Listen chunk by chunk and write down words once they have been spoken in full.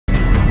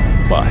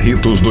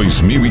Barretos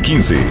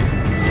 2015.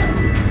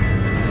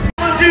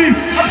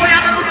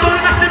 Apanhada do Tony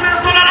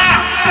Nascimento,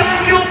 lá,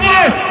 que o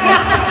boi,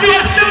 Nossa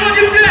Senhora, chamou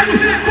de preto,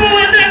 com o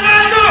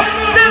Ademado,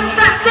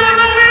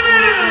 sensacional,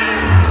 menino!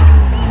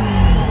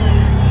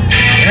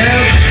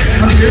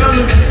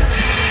 Fabiano,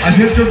 a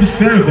gente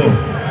observa.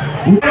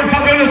 O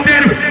Fabiano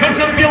Monteiro é o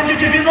campeão de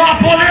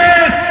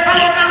Divinópolis.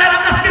 Alô, galera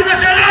das Minas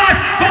Gerais,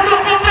 vamos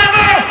comprar a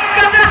mão,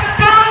 cadê as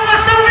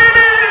palmas, São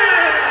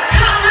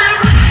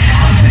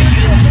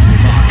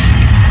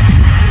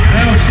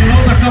É o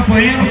sinal da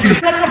campainha. A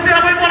porteira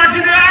vai embora de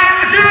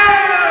Leade.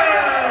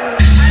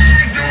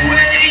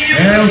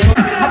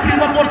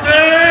 Abriu a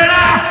porteira.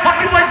 Ó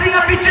que boizinho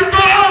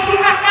apetitoso.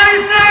 Na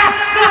faísca.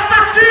 Nossa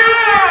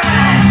Senhora.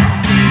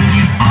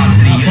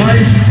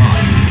 Rapaz,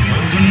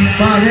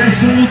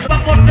 parece um... A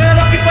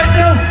porteira que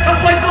boizão. É um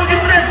boizão de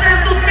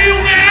 300 mil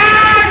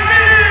reais.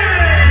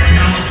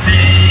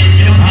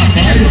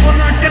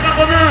 Chega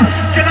Ronan.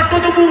 Chega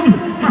todo mundo.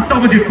 Uma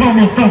salva de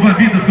palmas,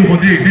 salva-vidas do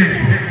rodeio,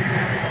 gente.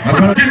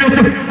 Agora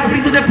Edmilson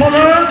abrindo,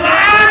 decolando.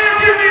 Ai,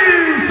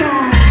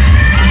 Edmilson!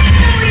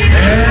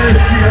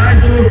 Esse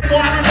idol.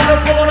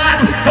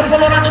 É o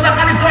Colorado da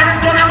Califórnia,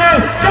 entrou na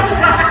mão. Chama o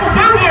braço,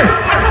 acompanha o boi.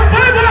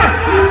 Acompanha o boi.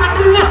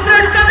 1, 2,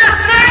 3, cadê as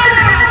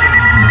palmas?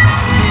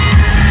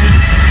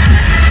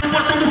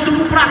 Botando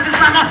suco prático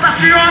na Nossa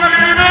Senhora,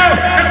 menino.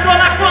 Entrou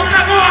na contra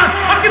agora.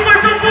 Aqui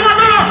mais um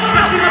pulador.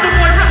 Pra cima do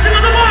boi,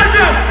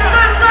 Gil.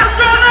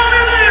 Sensacional,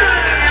 menino.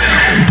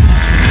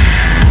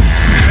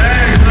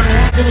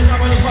 Pelo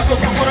trabalho, passou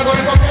pra fora, agora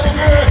eu quero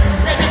ver.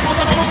 É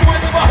disputa pelo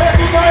Coelho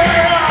Barreto,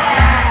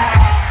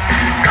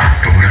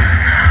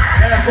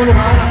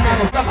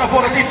 quando tá pra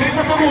fora, tem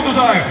 30 segundos,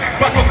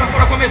 passou pra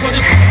fora, começou a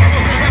disputa,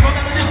 você vai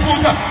mandando a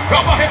disputa. É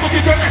o Barreto de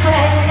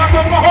Internacional,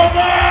 passou pra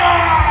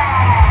roubar.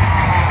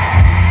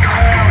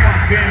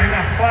 Ele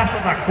afasta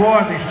da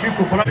corda,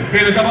 estica o braço.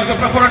 Ele já bateu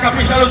pra fora,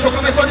 caprichado,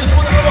 começou a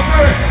disputa pra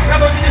você. Na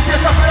noite de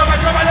sexta-feira vai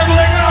trabalhando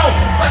legal.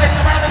 Vai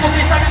trabalhando com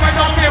quem sabe, vai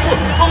dar um tempo.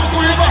 Vamos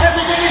com ele, Barreto,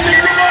 com o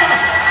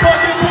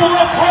pode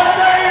pular fora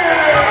daí!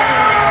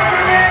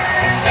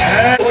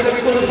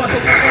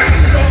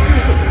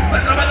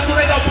 Vai trabalhando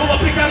legal, pula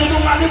picado de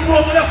um lado e pro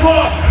outro, olha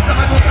só!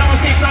 Vai contra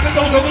mas quem sabe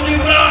dá um jogo de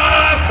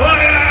braço!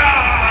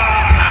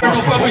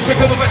 O Fábio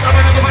chegando, vai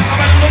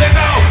trabalhando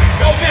legal!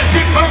 É o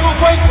mexicano,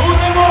 foi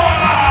tudo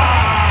embora!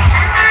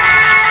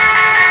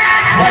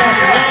 Vai a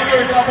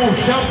Glamour da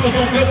Champions,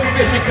 não deu pro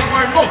mexicano,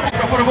 Arnoldo!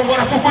 Pra fora,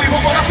 vambora, Sucuri!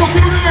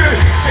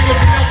 Tem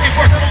opinião, tem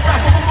força no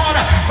braço,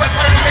 vambora! Vai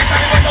para de tentar,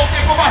 vai dar o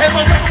tempo, vai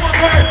arrebentar com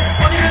você!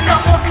 Pode tentar,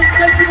 pode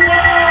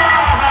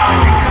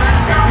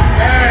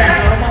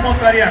é uma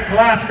montaria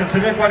clássica, você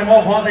vê que o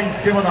animal roda em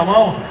cima da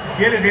mão,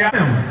 que ele vem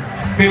mesmo.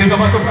 Beleza,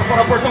 bateu pra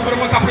fora, portão para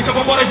uma capricha,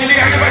 vambora,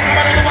 Giliard, vai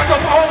trabalhando, bateu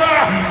pra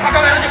rodar. A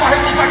galera de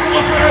Barretos vai com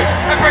você,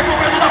 é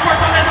perto da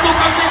fortaleza do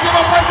campo, em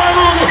cima, faz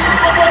barulho.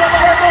 Vambora,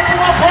 Barretão,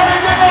 pula fora,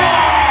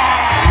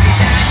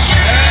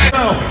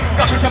 não,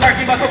 capricha,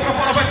 Marquinhos, bateu pra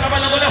fora, vai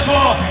trabalhando, olha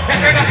só. É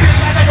pega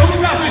pesada, joga o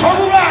braço,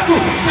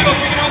 Chegou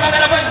aqui, a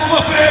galera vai com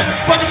você.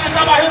 Pode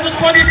gritar, Barretos,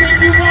 pode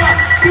incentivar,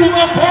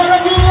 pula fora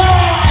de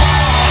lá.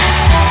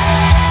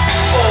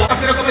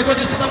 Capricha começou a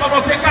disputa pra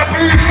você,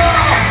 capricha.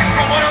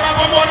 Vambora lá,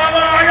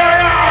 ai, ai,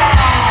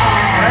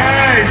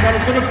 ai. Tá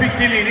tudo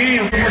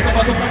pequenininho.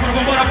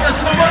 Vambora,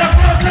 França.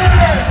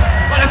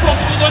 Olha só o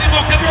fundo do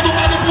animal quebrando de um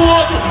lado pro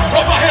outro.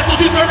 O Barreto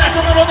de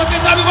Internacional, quem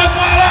sabe vai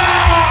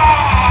falar.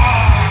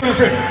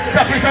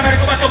 Capricha,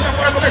 América bateu pra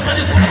fora, começou a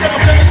disputa pra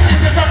você de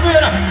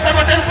sexta-feira. Tá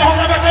batendo pra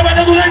rodar, vai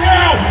trabalhando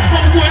legal.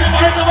 Vamos com ele,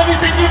 Barreto, vamos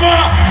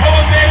incentivar.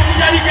 Vamos ver o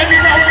Yari que é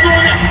mina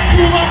Rondônia.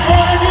 Uma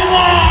fora de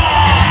lá.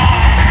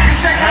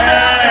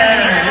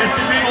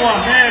 Esse vem o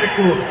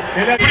Américo.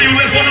 Ele abriu,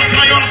 levou na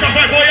canhota,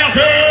 vai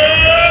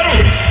boiadeiro.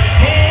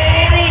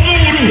 Ouro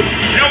duro.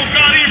 É o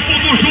garimpo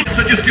do Júlio.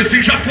 Você disse que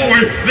sim, já foi.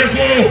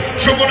 Levou,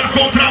 jogou na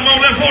contramão,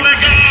 levou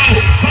legal.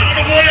 Para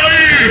no boi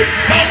aí.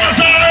 Palmas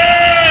a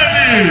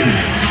ele.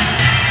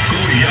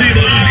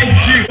 Sinal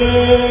de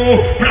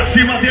gol. Pra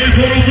cima dele,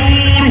 touro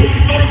duro.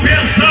 Touro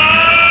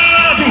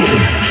pesado.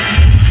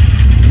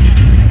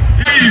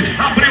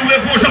 E abriu,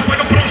 levou, já foi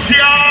no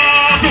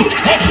bronzeado.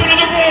 Ó o pulo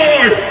do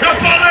boi. Eu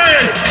falei,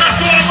 na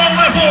tua mão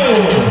levou.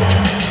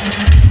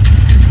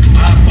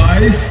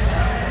 Rapaz,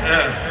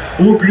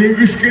 o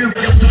gringo esquenta.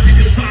 E a Sade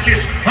de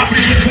Salles,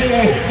 abriu,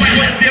 levou. Vai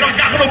boiadeiro,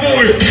 agarra no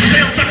boi.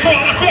 Senta,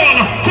 cola,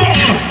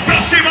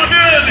 pra cima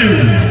dele.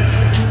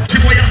 De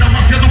boiada,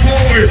 máfia do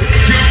boi.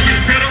 Que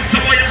esperança,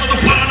 boiada do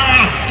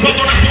Paraná.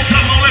 Rodou na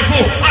contramão,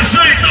 levou.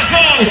 Ajeita,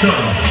 volta.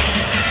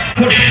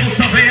 Portão do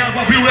Saveado,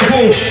 abriu,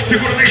 levou.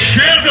 Segura na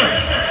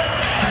esquerda.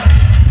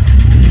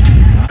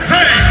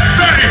 Vem,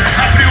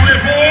 abriu,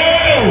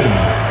 levou.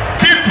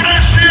 Que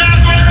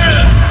prancheado é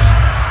esse?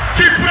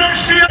 Que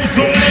prancheado.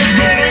 Sou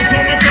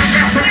no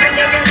cangaço,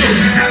 trabalhando.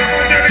 Ela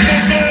onde ele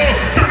voltou.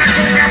 Tá na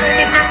contramão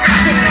do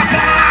cangaço pra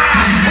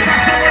parar. Uma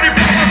salva de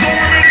palmas, um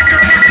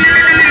americano aqui.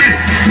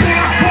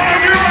 Pula fora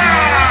de lá.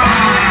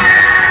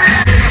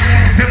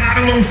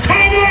 Cenário lançou o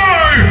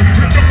boi.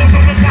 Entrou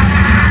botando pra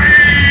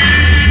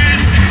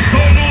trás.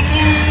 Todo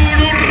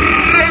duro,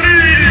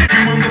 rally.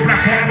 Mando pra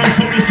fora.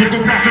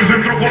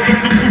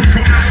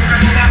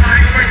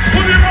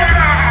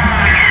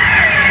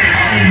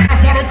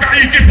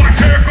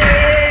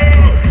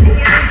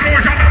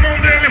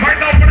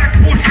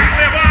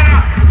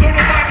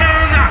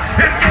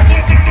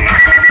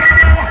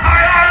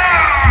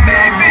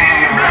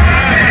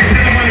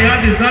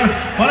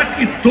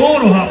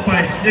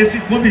 esse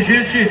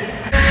contingente.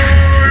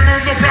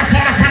 Mandou pra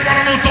fora, foi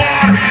embora no Thor.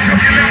 Eu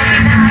me lembro de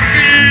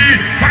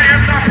Marquinhos. Vai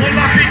entrar por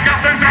lá,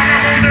 picada, entrar na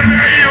mão dele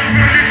aí. O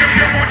grande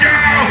campeão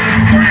mundial.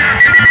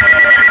 Conhece ele,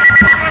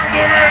 parando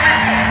ele.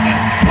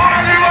 Fora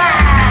de lá.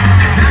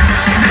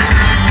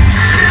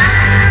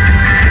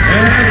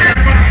 É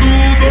pra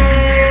tudo.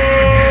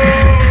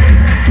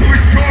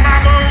 Puxou na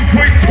mão,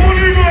 foi tudo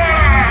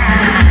embora.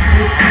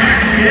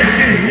 Que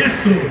é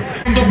isso?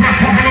 Mandou pra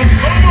fora,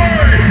 lançou,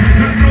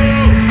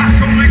 entrou,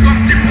 achou um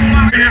negócio de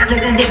pular. Diego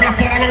mandou pra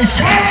fora,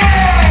 lançou.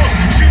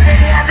 Silva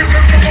no aviso,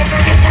 entrou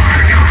botando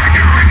vai.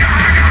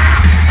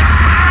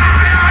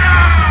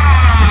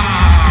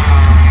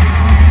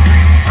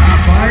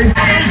 Rapaz,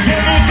 Lançou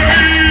no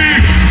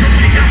TI.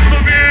 Jogado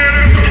dele,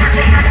 entrou na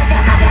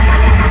conta,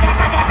 volta.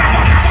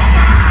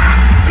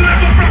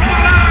 Levou pra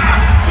parar.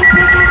 O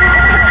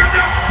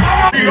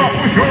ponto não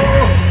puxou,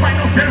 vai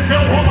no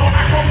sertão, rolou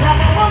na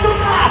contramão, manda o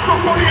braço,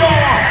 Corió.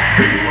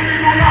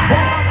 Engolindo na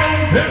roda,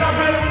 bandeira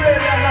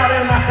vermelha na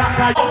arena,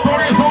 Cacá.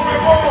 Autorizou,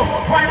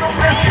 levou, vai no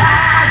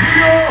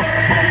presságio.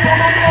 Voltou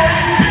no gol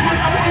em cima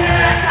da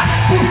boneca,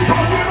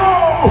 puxou de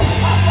novo,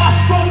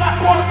 afastou da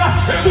corda,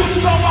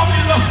 redução da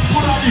vidas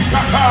por ali,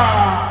 Cacá.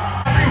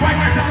 Quem vai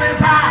mais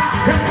alentar,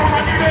 entrou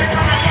na direita,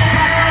 na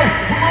contramão,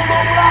 mandou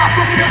o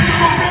braço, queixo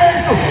no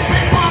peito,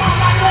 vem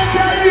parada grande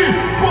aí,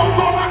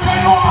 voltou na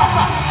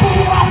canhota,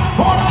 pula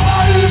fora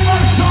daí,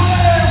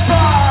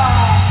 Marchaleta.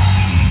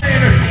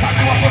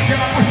 Abriu a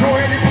porteira, puxou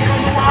ele,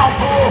 pulando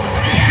alto,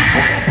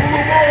 esticou o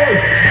pulo boi,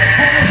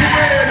 pegou no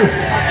joelho,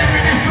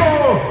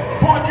 administrou,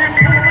 pode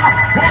pular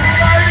fora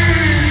daí.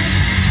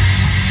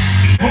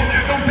 O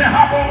negão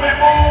terra bom é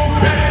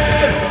monstro,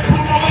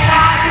 pulou no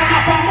lado, na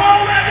tua mão,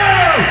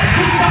 negão,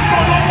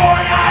 escapou no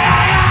boi, ai,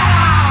 ai, ai.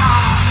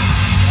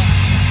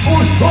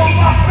 Puxou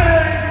pra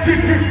frente,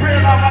 que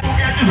pena, mas o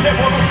Guedes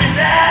levou no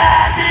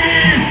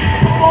Pinedes,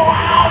 pulou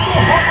alto,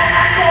 rodou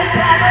na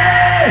contramão,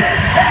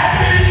 é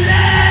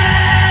Pinedes,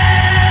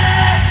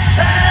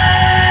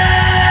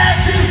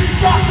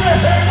 está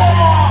terreno.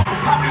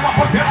 Abriu a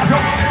porteira,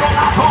 jogou de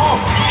Donato,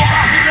 o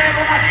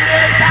brasileiro na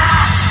direita,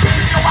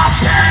 perdeu a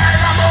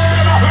perna,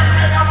 bandeira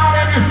vermelha na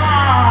arena está.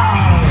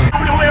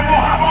 Abriu, levou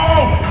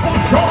Ramon,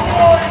 puxou o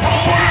boi,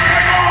 voltou na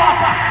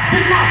canhota, de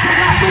baixo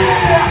na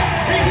tua,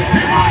 em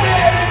cima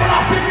dele,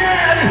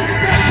 brasileiro,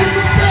 desce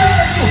do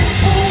peito,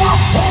 pula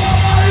fora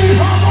daí,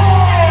 Ramon.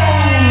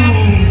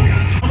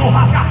 No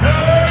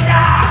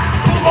rasgatanga,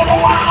 pulou no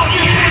alto,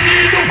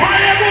 escondido, vai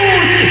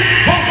Ebuche,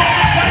 voltou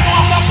na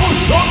canhota,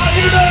 puxou na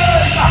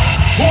direita,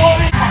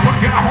 foi a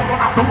porteira, rodou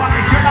na tua, na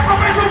esquerda,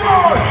 aproveita o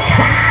gol,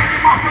 foi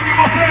debaixo de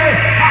você,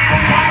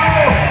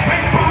 acompanhou,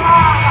 vem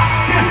parada,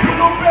 deixa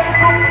no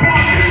peito,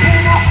 pode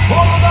pular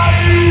fora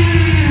daí.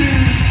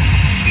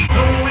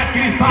 Não é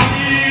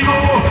cristalino,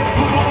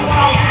 pulou no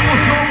alto,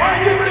 puxou, vai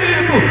de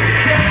brilho,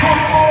 secou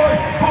foi,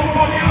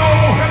 voltou de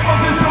novo,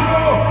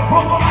 reposicionou,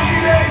 rodou na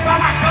direita,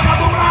 na cama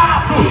do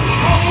braço,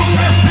 vamos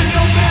ver se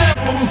deu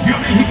tempo. O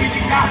Luciano Henrique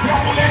de Castro é o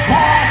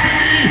molecote,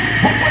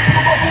 o boi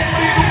pro novo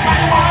comprido,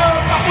 caiu a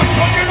anta,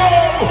 puxou de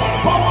novo,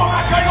 voltou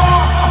na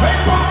canhota, vem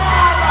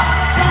parada,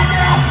 cadê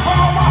as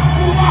palmas,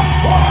 pula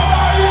fora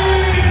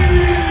daí.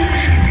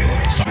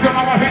 Seu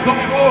nome ajeitou,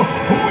 pegou,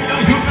 o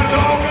William Júnior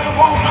ganhou,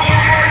 volta no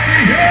boi de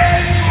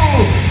jeito,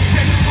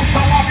 segundo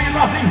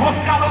salva-vidas,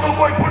 enroscado no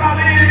boi por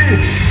ali,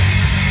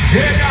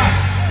 chega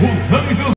os anjos.